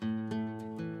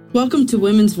Welcome to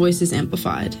Women's Voices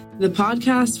Amplified, the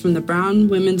podcast from the Brown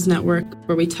Women's Network,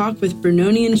 where we talk with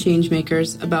Brunonian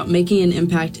changemakers about making an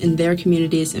impact in their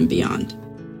communities and beyond.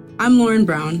 I'm Lauren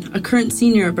Brown, a current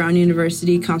senior at Brown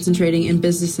University concentrating in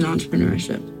business and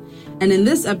entrepreneurship. And in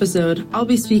this episode, I'll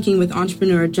be speaking with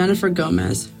entrepreneur Jennifer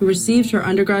Gomez, who received her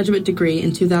undergraduate degree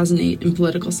in 2008 in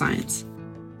political science.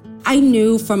 I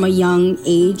knew from a young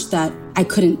age that I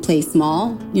couldn't play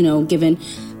small, given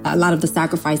a lot of the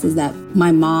sacrifices that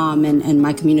my mom and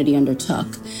my community undertook.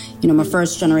 I'm a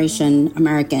first generation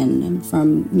American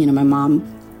from, my mom.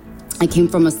 I came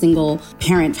from a single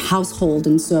parent household.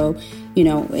 And so,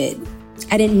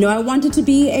 I didn't know I wanted to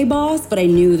be a boss, but I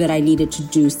knew that I needed to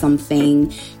do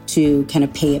something to kind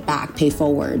of pay it back, pay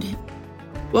forward.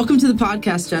 Welcome to the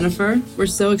podcast, Jennifer. We're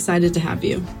so excited to have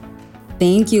you.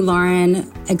 Thank you,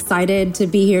 Lauren. Excited to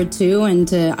be here too and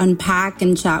to unpack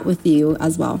and chat with you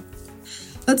as well.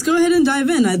 Let's go ahead and dive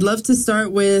in. I'd love to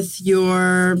start with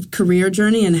your career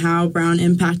journey and how Brown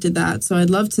impacted that. So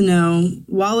I'd love to know,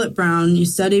 while at Brown, you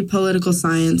studied political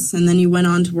science and then you went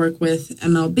on to work with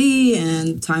MLB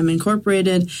and Time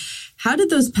Incorporated. How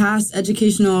did those past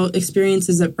educational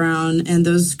experiences at Brown and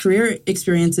those career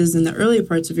experiences in the earlier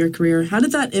parts of your career, how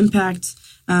did that impact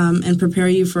and prepare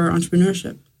you for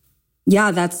entrepreneurship?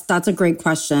 Yeah, that's a great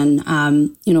question.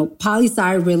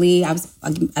 Poli-sci really, as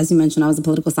you mentioned, I was a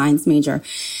political science major,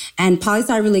 and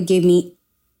poli-sci really gave me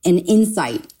an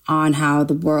insight on how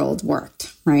the world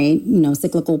worked, right?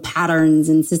 Cyclical patterns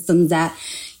and systems that,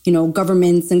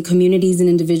 governments and communities and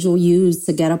individuals use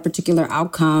to get a particular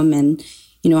outcome, and,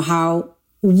 how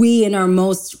we in our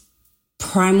most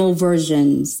primal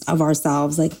versions of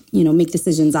ourselves, make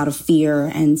decisions out of fear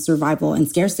and survival and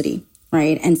scarcity,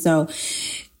 right? And so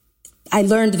I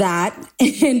learned that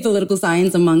in political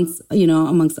science amongst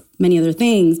many other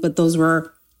things, but those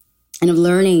were kind of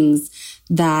learnings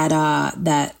that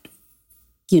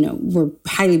were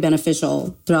highly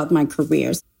beneficial throughout my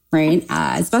careers, right?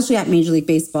 Especially at Major League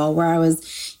Baseball, where I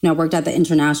was, worked at the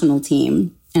international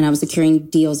team and I was securing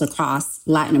deals across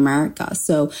Latin America.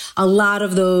 So a lot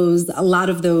of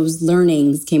those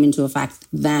learnings came into effect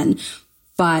then.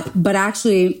 But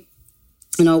actually,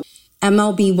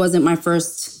 MLB wasn't my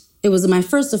first. It was my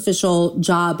first official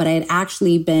job, but I had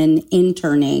actually been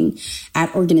interning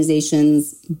at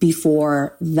organizations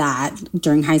before that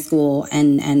during high school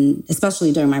and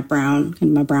especially during my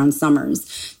Brown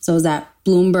summers. So I was at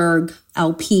Bloomberg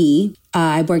LP.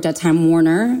 I worked at Time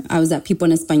Warner. I was at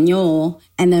People en Español.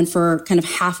 And then for kind of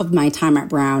half of my time at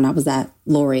Brown, I was at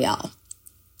L'Oreal.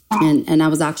 And I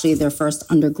was actually their first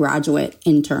undergraduate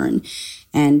intern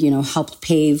and, helped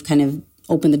pave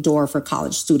open the door for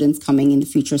college students coming in the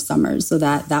future summers. So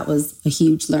that was a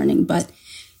huge learning. But,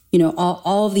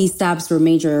 all of these steps were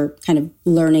major kind of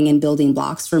learning and building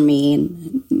blocks for me.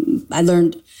 And I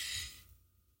learned,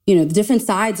 the different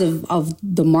sides of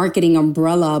the marketing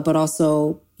umbrella, but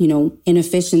also,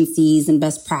 inefficiencies and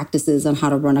best practices on how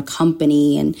to run a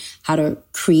company and how to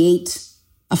create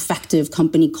effective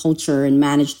company culture and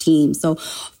manage teams. So,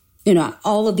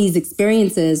 all of these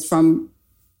experiences from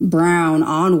Brown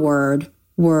onward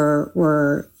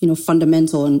were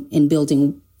fundamental in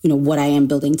building, what I am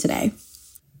building today.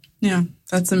 Yeah,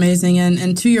 that's amazing.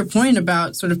 And to your point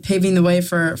about sort of paving the way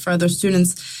for other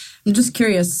students, I'm just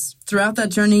curious, throughout that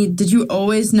journey, did you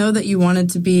always know that you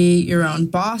wanted to be your own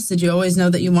boss? Did you always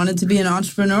know that you wanted to be an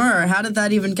entrepreneur? Or how did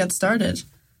that even get started?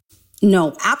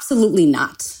 No, absolutely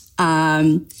not.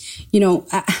 I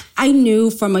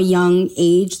knew from a young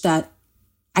age that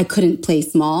I couldn't play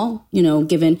small,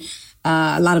 given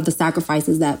a lot of the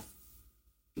sacrifices that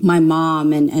my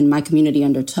mom and my community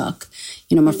undertook.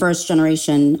 I'm a first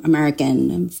generation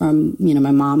American from,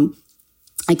 my mom.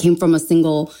 I came from a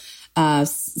single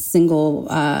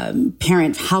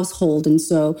parent household. And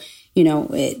so,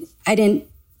 I didn't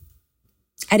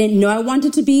know I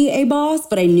wanted to be a boss,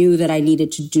 but I knew that I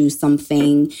needed to do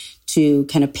something to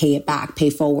kind of pay it back, pay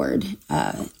forward.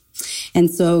 And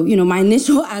so, my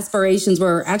initial aspirations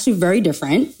were actually very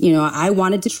different. I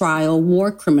wanted to trial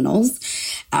war criminals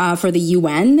for the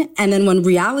UN. And then when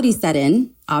reality set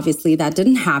in, obviously that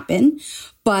didn't happen.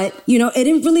 But, it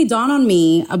didn't really dawn on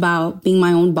me about being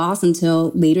my own boss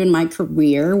until later in my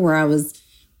career, where I was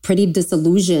pretty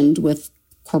disillusioned with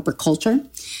corporate culture.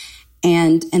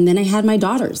 And then I had my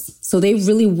daughters. So they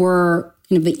really were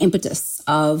kind of the impetus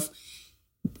of,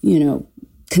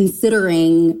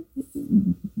 considering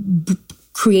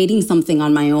creating something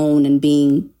on my own and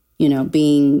being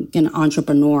an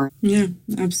entrepreneur. Yeah,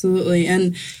 absolutely.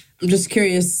 And I'm just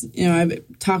curious, I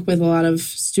talk with a lot of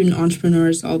student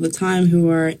entrepreneurs all the time who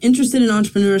are interested in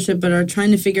entrepreneurship but are trying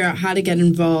to figure out how to get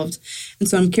involved. And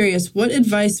so I'm curious, what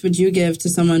advice would you give to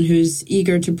someone who's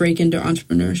eager to break into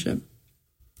entrepreneurship?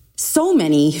 So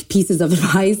many pieces of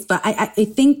advice, but I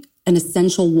think an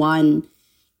essential one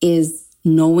is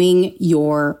knowing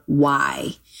your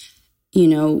why.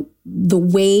 The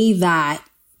way that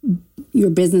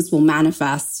your business will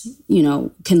manifest,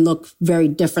 can look very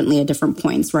differently at different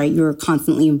points, right? You're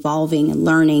constantly evolving and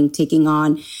learning, taking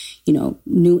on,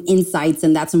 new insights,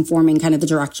 and that's informing kind of the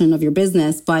direction of your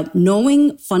business. But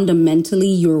knowing fundamentally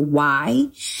your why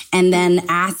and then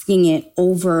asking it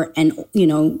over and,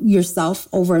 yourself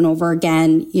over and over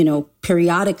again,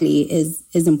 periodically is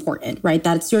important, right?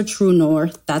 That's your true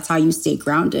north. That's how you stay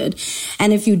grounded.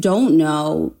 And if you don't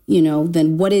know,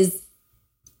 then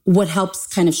what helps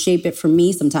kind of shape it for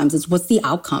me sometimes is what's the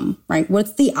outcome, right?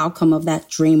 What's the outcome of that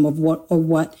dream of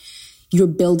what you're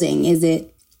building? Is it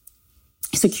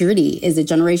security? Is it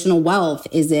generational wealth?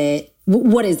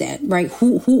 What is it, right?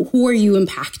 Who are you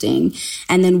impacting?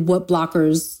 And then what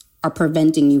blockers are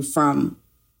preventing you from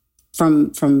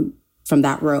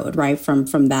that road, right?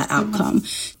 From that outcome.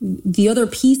 The other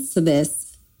piece to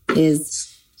this is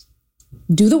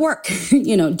do the work.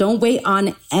 Don't wait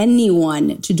on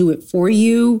anyone to do it for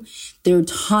you. There are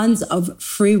tons of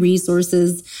free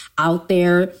resources out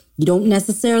there. You don't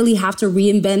necessarily have to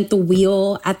reinvent the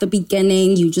wheel at the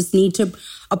beginning. You just need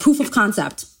a proof of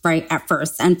concept, right, at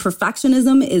first. And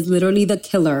perfectionism is literally the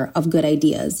killer of good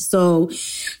ideas. So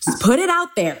just put it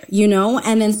out there,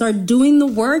 and then start doing the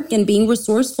work and being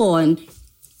resourceful and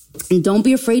don't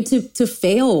be afraid to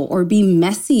fail or be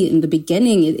messy in the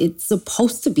beginning. It's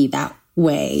supposed to be that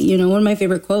way. One of my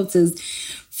favorite quotes is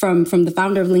from the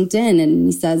founder of LinkedIn. And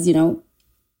he says,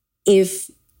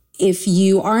 if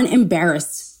you aren't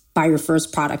embarrassed by your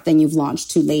first product, then you've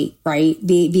launched too late, right?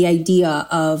 The idea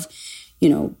of,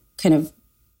 kind of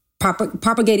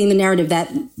propagating the narrative that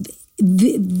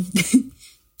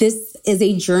this is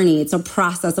a journey. It's a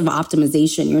process of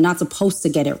optimization. You're not supposed to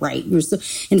get it right.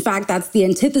 In fact, that's the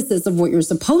antithesis of what you're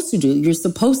supposed to do. You're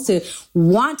supposed to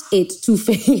want it to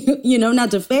fail,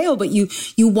 not to fail, but you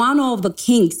want all the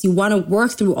kinks. You want to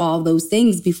work through all those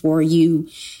things before you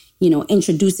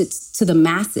introduce it to the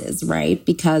masses, right?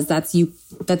 Because that's you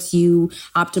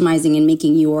optimizing and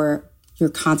making your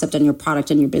concept and your product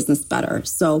and your business better.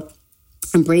 So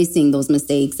embracing those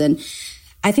mistakes. And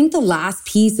I think the last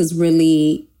piece is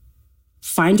really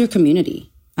find your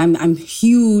community. I'm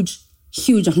huge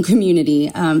on community.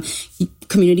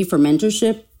 Community for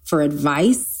mentorship, for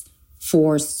advice,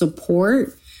 for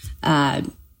support.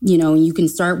 You can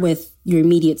start with your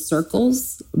immediate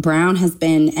circles. Brown has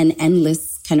been an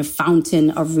endless kind of fountain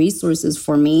of resources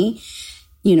for me,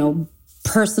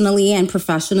 personally and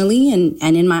professionally and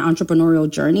in my entrepreneurial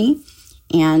journey.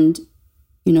 And,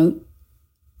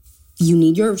 you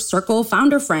need your circle of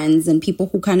founder friends and people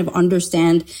who kind of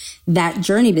understand that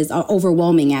journey. It is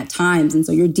overwhelming at times. And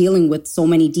so you're dealing with so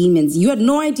many demons you had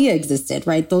no idea existed,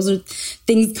 right? Those are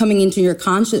things coming into your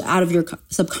out of your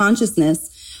subconsciousness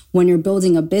when you're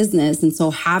building a business. And so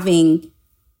having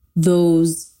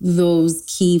those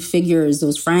key figures,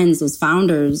 those friends, those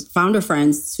founder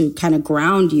friends to kind of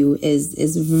ground you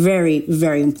is very,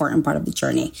 very important part of the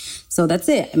journey. So that's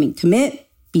it. Commit,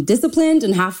 be disciplined,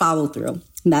 and have follow through.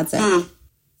 And that's it.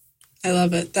 I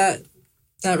love it. That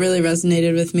really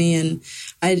resonated with me. And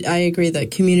I agree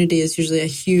that community is usually a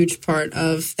huge part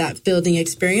of that building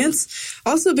experience.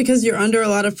 Also because you're under a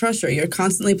lot of pressure. You're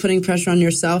constantly putting pressure on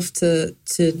yourself to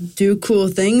do cool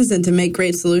things and to make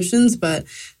great solutions. But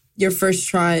your first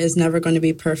try is never going to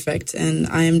be perfect. And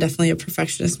I am definitely a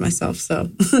perfectionist myself.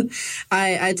 So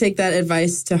I take that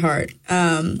advice to heart.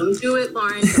 Don't do it,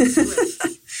 Lauren. Don't do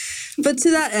it. But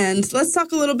to that end, let's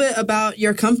talk a little bit about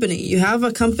your company. You have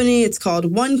a company, it's called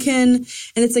OneKin,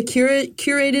 and it's a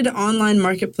curated online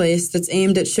marketplace that's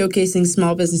aimed at showcasing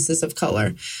small businesses of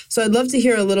color. So I'd love to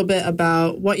hear a little bit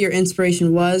about what your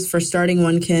inspiration was for starting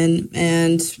OneKin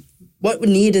and what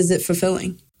need is it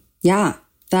fulfilling? Yeah,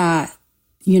 so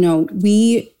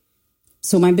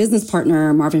my business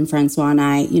partner, Marvin Francois, and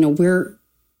I, we're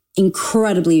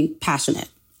incredibly passionate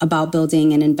about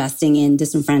building and investing in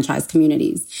disenfranchised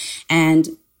communities and,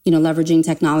 leveraging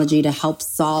technology to help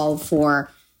solve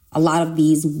for a lot of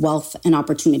these wealth and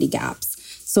opportunity gaps.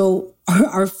 So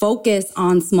our focus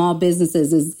on small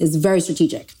businesses is very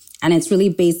strategic. And it's really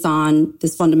based on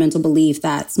this fundamental belief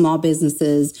that small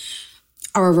businesses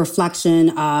are a reflection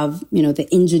of, the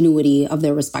ingenuity of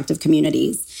their respective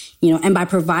communities, and by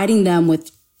providing them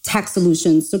with tech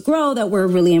solutions to grow, that we're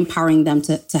really empowering them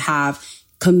to have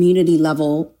community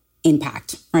level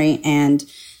impact, right? And,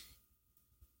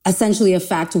 essentially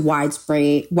affect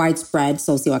widespread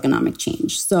socioeconomic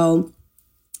change. So,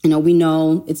 we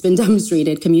know it's been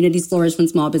demonstrated communities flourish when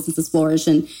small businesses flourish.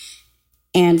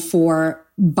 And for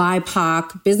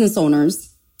BIPOC business owners,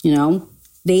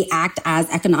 they act as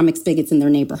economic spigots in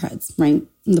their neighborhoods, right?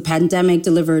 And the pandemic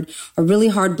delivered a really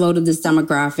hard blow to this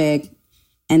demographic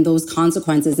and those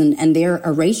consequences. And their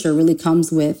erasure really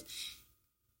comes with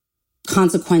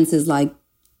consequences like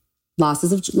loss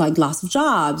of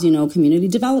jobs, community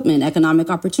development, economic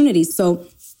opportunities. So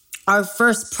our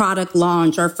first product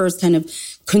launch, our first kind of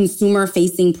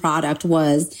consumer-facing product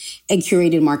was a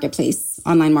curated marketplace,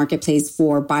 online marketplace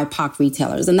for BIPOC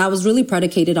retailers. And that was really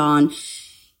predicated on,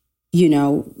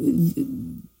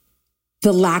 the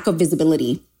lack of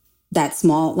visibility that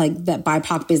that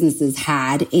BIPOC businesses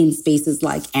had in spaces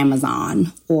like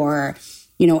Amazon or,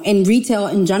 in retail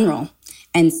in general.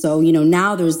 And so,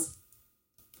 now there's,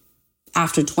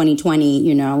 after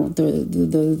 2020,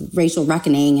 the racial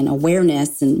reckoning and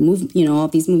awareness and all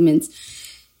these movements.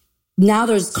 Now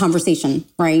there's conversation,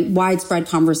 right? Widespread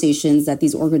conversations that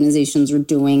these organizations are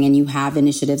doing, and you have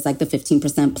initiatives like the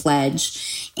 15%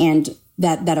 pledge, and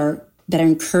that are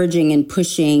encouraging and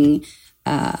pushing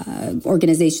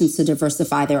organizations to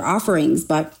diversify their offerings.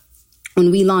 But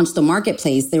when we launched the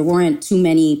marketplace, there weren't too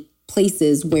many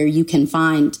places where you can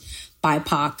find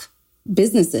BIPOC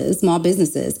businesses, small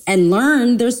businesses, and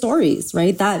learn their stories,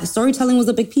 right? That storytelling was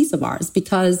a big piece of ours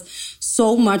because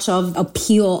so much of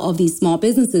appeal of these small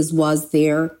businesses was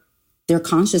their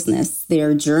consciousness,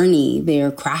 their journey,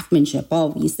 their craftsmanship, all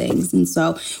of these things. And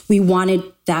so we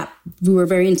were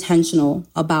very intentional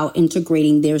about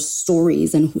integrating their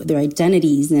stories and their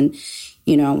identities and,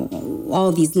 all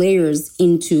of these layers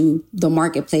into the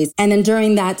marketplace. And then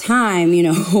during that time,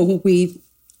 we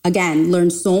again,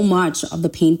 learned so much of the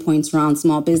pain points around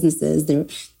small businesses,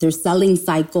 their selling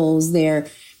cycles, their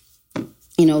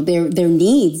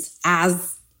needs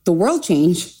as the world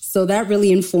changed. So that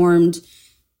really informed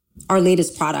our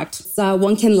latest product. It's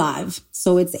OneKin Live.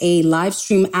 So it's a live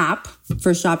stream app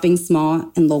for shopping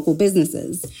small and local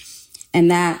businesses. And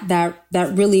that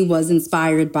really was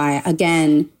inspired by,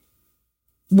 again,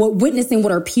 witnessing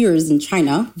what our peers in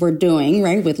China were doing,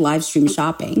 right, with live stream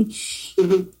shopping.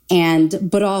 Mm-hmm.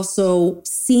 But also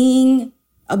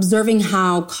observing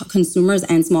how consumers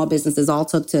and small businesses all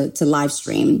took to live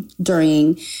stream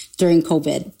during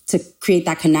COVID to create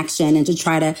that connection and to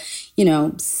try to,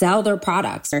 sell their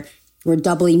products. We're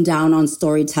doubling down on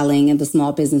storytelling, and the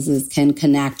small businesses can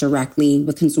connect directly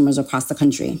with consumers across the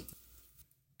country.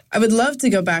 I would love to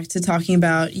go back to talking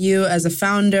about you as a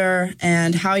founder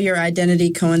and how your identity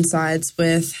coincides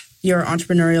with your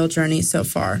entrepreneurial journey so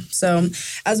far. So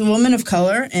as a woman of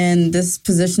color in this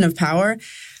position of power,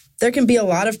 there can be a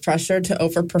lot of pressure to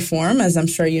overperform, as I'm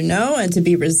sure you know, and to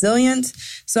be resilient.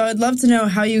 So I'd love to know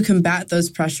how you combat those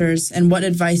pressures and what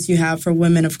advice you have for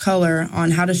women of color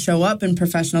on how to show up in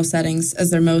professional settings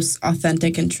as their most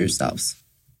authentic and true selves.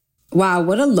 Wow,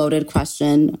 what a loaded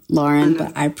question, Lauren,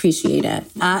 but I appreciate it.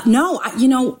 My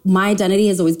identity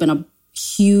has always been a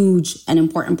huge and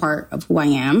important part of who I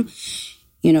am.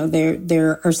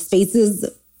 There are spaces,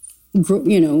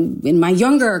 in my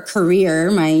younger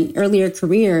career, my earlier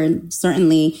career, and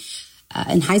certainly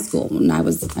in high school when I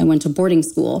went to boarding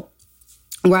school,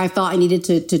 where I felt I needed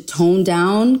to tone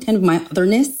down kind of my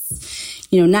otherness,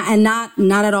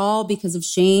 not at all because of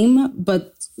shame,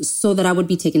 but so that I would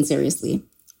be taken seriously.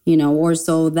 Or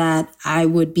so that I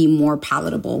would be more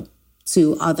palatable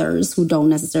to others who don't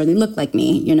necessarily look like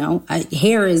me.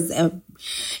 Hair is a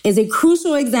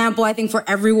crucial example, I think, for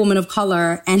every woman of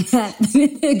color. And that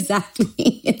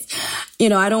exactly,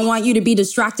 I don't want you to be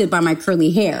distracted by my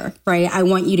curly hair, right? I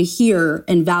want you to hear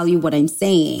and value what I'm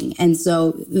saying. And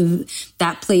so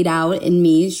that played out in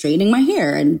me straightening my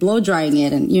hair and blow drying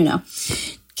it and,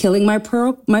 killing my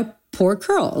poor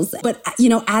curls. But,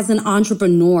 as an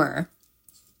entrepreneur,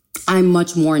 I'm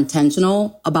much more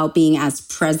intentional about being as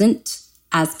present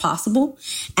as possible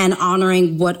and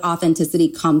honoring what authenticity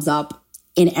comes up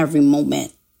in every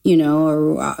moment,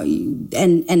 and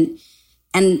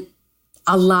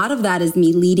a lot of that is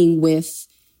me leading with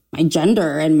my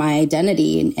gender and my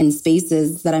identity in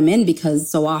spaces that I'm in, because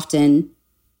so often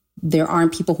there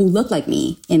aren't people who look like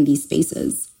me in these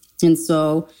spaces. And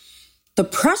so the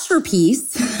pressure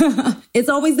piece, it's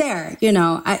always there,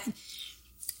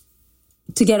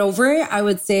 to get over it, I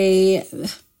would say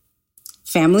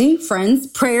family, friends,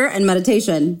 prayer, and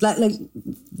meditation.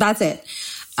 That's it.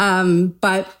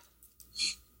 But,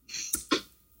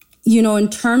 in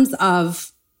terms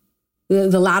of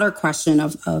the latter question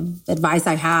of advice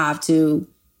I have to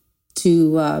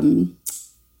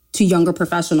younger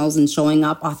professionals and showing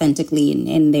up authentically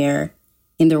in their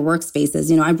in their workspaces.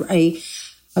 You know,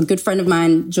 a good friend of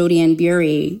mine, Jodi Ann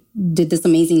Burey, did this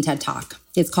amazing TED Talk.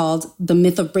 It's called The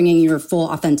Myth of Bringing Your Full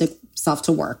Authentic Self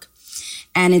to Work.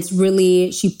 And it's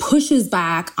really, she pushes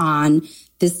back on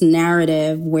this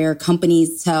narrative where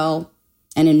companies tell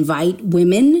and invite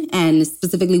women, and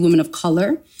specifically women of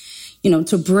color, you know,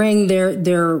 to bring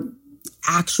their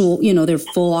actual, you know, their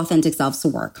full authentic selves to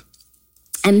work.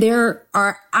 And there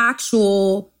are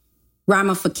actual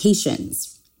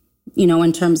ramifications, you know,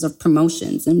 in terms of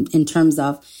promotions, in terms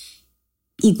of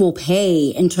equal pay,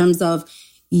 in terms of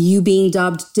you being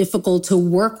dubbed difficult to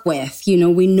work with. You know,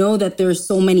 we know that there's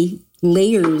so many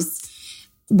layers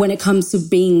when it comes to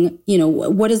being, you know,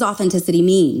 what does authenticity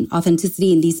mean?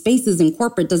 Authenticity in these spaces in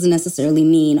corporate doesn't necessarily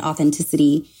mean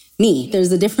authenticity me.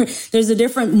 There's a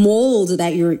different mold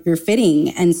that you're fitting.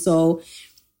 And so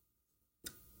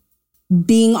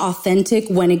being authentic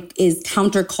when it is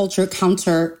counterculture,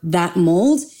 counter that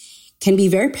mold can be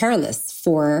very perilous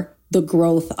for the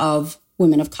growth of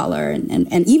women of color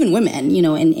and even women, you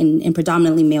know, in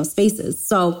predominantly male spaces.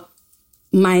 So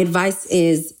my advice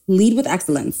is lead with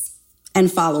excellence and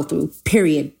follow through,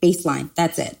 period, baseline.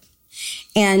 That's it.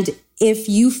 And if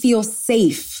you feel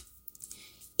safe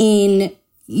in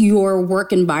your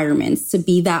work environments to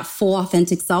be that full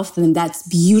authentic self, then that's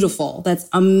beautiful. That's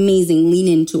amazing. Lean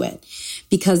into it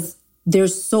because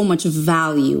there's so much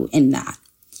value in that.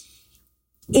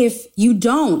 If you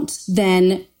don't,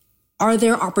 then are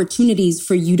there opportunities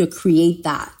for you to create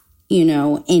that, you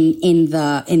know, in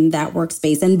that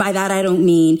workspace? And by that, I don't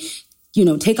mean, you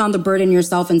know, take on the burden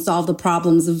yourself and solve the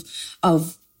problems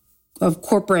of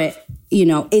corporate, you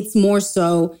know. It's more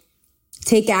so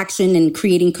take action in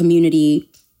creating community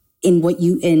in what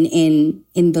you in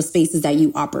the spaces that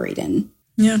you operate in.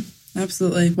 Yeah,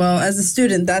 absolutely. Well, as a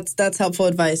student, that's helpful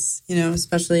advice, you know,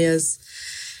 especially as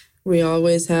we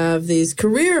always have these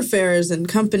career fairs and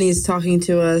companies talking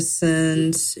to us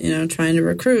and, you know, trying to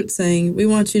recruit, saying, we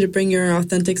want you to bring your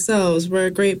authentic selves. We're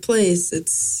a great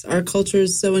place. Our culture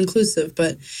is so inclusive.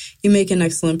 But you make an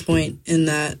excellent point in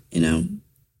that, you know,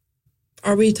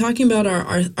 are we talking about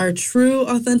our true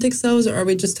authentic selves, or are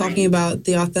we just talking about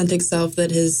the authentic self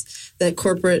that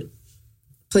corporate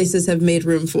places have made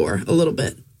room for a little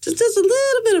bit? Just a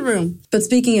little bit of room. But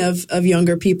speaking of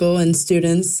younger people and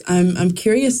students, I'm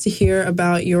curious to hear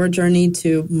about your journey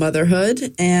to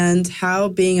motherhood and how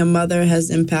being a mother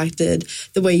has impacted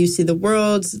the way you see the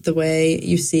world, the way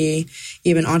you see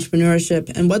even entrepreneurship,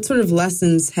 and what sort of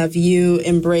lessons have you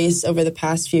embraced over the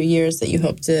past few years that you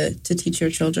hope to teach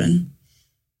your children?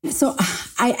 So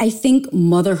I think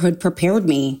motherhood prepared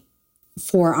me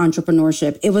for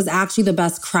entrepreneurship. It was actually the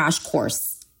best crash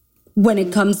course when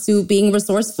it comes to being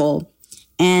resourceful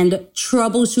and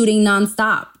troubleshooting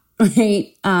nonstop,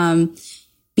 right?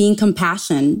 Being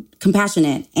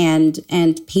compassionate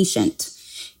and patient,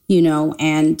 you know,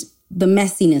 and the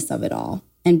messiness of it all,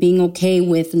 and being okay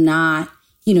with not,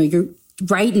 you know,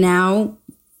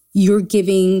 you're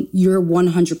giving your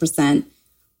 100%,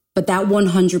 but that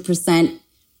 100%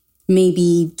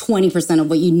 maybe 20% of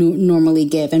what you normally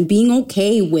give, and being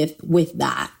okay with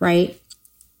that, right?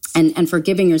 And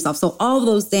forgiving yourself. So all of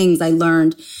those things I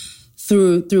learned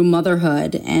through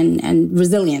motherhood and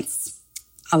resilience,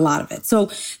 a lot of it.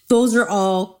 So those are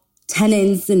all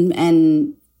tenets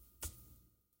and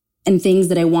things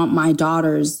that I want my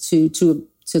daughters to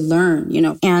learn, you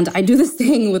know. And I do this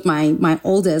thing with my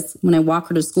oldest when I walk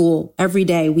her to school. Every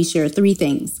day we share 3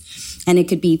 things. And it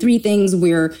could be 3 things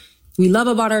we love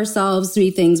about ourselves,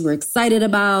 3 things we're excited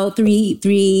about,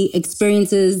 three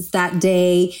experiences that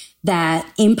day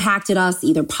that impacted us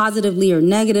either positively or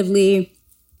negatively,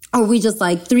 or we just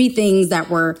like 3 things that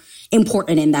were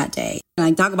important in that day. And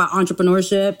I talk about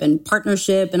entrepreneurship and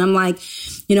partnership. And I'm like,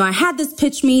 you know, I had this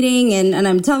pitch meeting and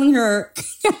I'm telling her,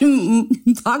 I'm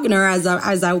talking to her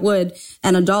as I would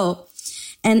an adult.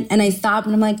 And I stopped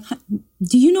and I'm like,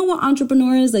 do you know what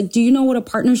entrepreneur is? Like, do you know what a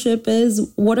partnership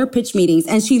is? What are pitch meetings?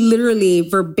 And she literally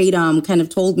verbatim kind of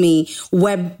told me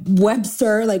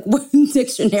Webster, like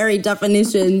dictionary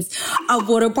definitions of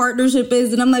what a partnership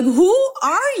is. And I'm like, who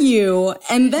are you?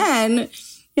 And then,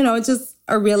 you know, it's just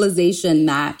a realization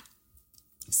that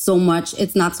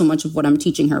it's not so much of what I'm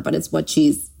teaching her, but it's what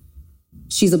she's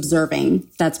observing.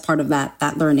 That's part of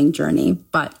that learning journey.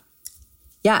 But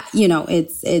yeah, you know,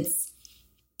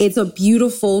 it's a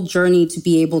beautiful journey to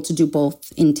be able to do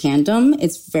both in tandem.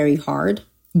 It's very hard,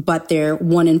 but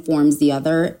one informs the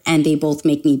other, and they both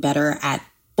make me better at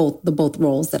both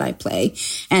roles that I play.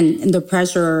 And the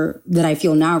pressure that I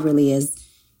feel now really is,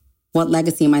 what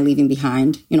legacy am I leaving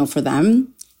behind, you know, for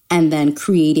them? And then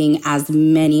creating as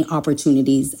many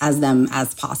opportunities as them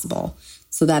as possible.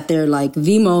 so that they're like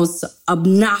the most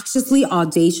obnoxiously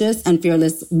audacious and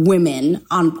fearless women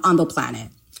on the planet.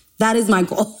 That is my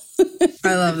goal.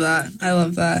 I love that. I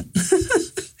love that.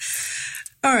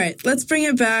 All right, let's bring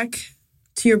it back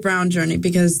to your Brown journey,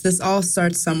 because this all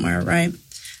starts somewhere, right?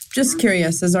 Just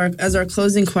curious, as our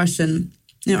closing question,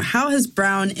 how has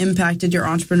Brown impacted your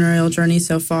entrepreneurial journey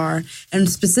so far? And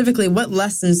specifically, what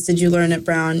lessons did you learn at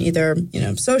Brown, either,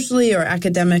 socially or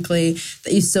academically,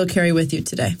 that you still carry with you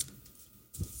today?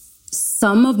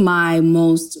 Some of my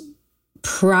most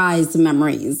prized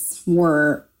memories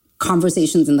were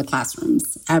conversations in the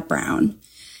classrooms at Brown.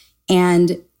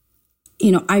 And,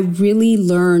 I really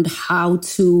learned how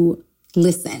to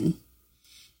listen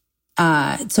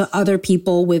to other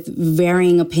people with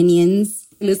varying opinions,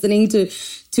 listening to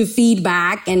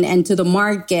feedback and to the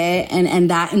market and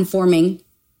that informing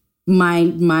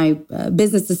my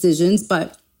business decisions,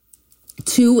 but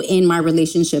two, in my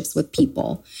relationships with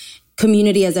people.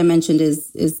 Community, as I mentioned,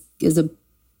 is a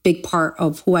big part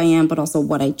of who I am, but also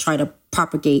what I try to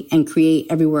propagate and create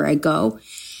everywhere I go.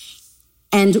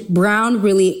 And Brown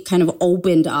really kind of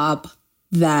opened up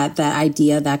that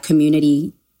idea that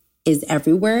community is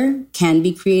everywhere, can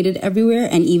be created everywhere,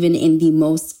 and even in the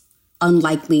most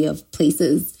unlikely of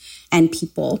places and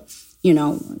people.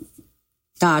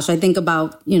 Gosh, I think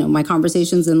about, my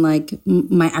conversations in like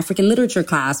my African literature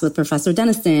class with Professor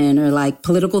Dennison, or like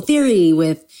political theory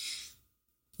with,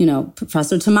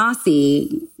 Professor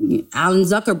Tomasi. Alan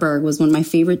Zuckerberg was one of my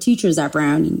favorite teachers at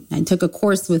Brown. I took a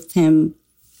course with him,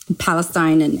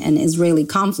 Palestine and Israeli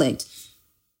conflict.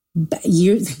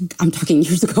 I'm talking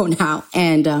years ago now.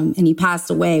 And he passed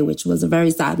away, which was a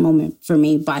very sad moment for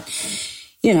me. But,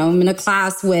 I'm in a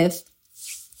class with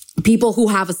people who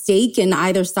have a stake in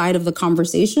either side of the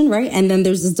conversation, right? And then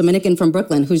there's this Dominican from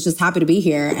Brooklyn who's just happy to be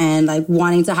here and like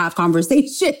wanting to have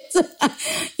conversations.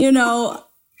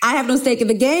 I have no stake in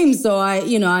the game. So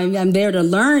I'm there to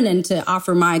learn and to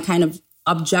offer my kind of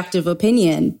objective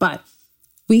opinion. But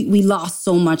we lost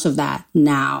so much of that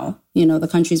now. The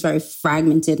country's very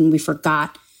fragmented, and we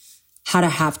forgot how to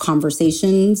have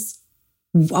conversations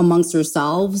amongst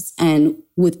ourselves and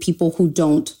with people who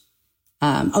don't,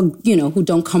 who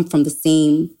don't come from the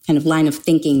same kind of line of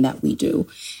thinking that we do.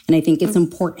 And I think it's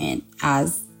important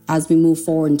as we move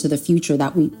forward into the future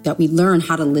that we learn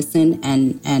how to listen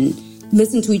and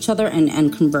listen to each other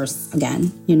and converse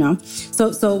again.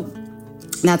 So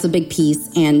that's a big piece.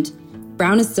 And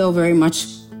Brown is still very much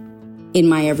in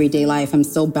my everyday life. I'm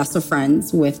still best of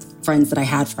friends with friends that I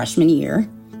had freshman year.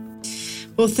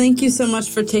 Well, thank you so much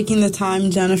for taking the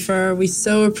time, Jennifer. We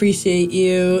so appreciate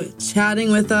you chatting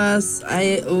with us.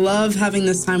 I love having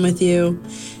this time with you,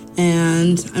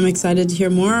 and I'm excited to hear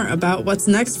more about what's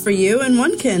next for you and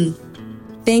Onekin.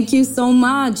 Thank you so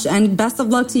much, and best of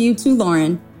luck to you too,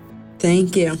 Lauren.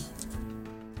 Thank you.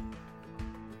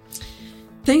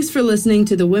 Thanks for listening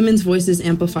to the Women's Voices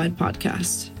Amplified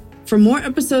podcast. For more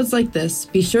episodes like this,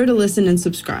 be sure to listen and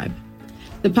subscribe.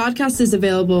 The podcast is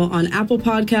available on Apple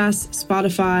Podcasts,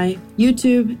 Spotify,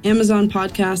 YouTube, Amazon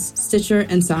Podcasts, Stitcher,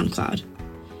 and SoundCloud.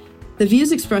 The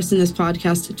views expressed in this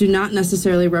podcast do not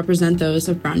necessarily represent those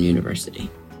of Brown University.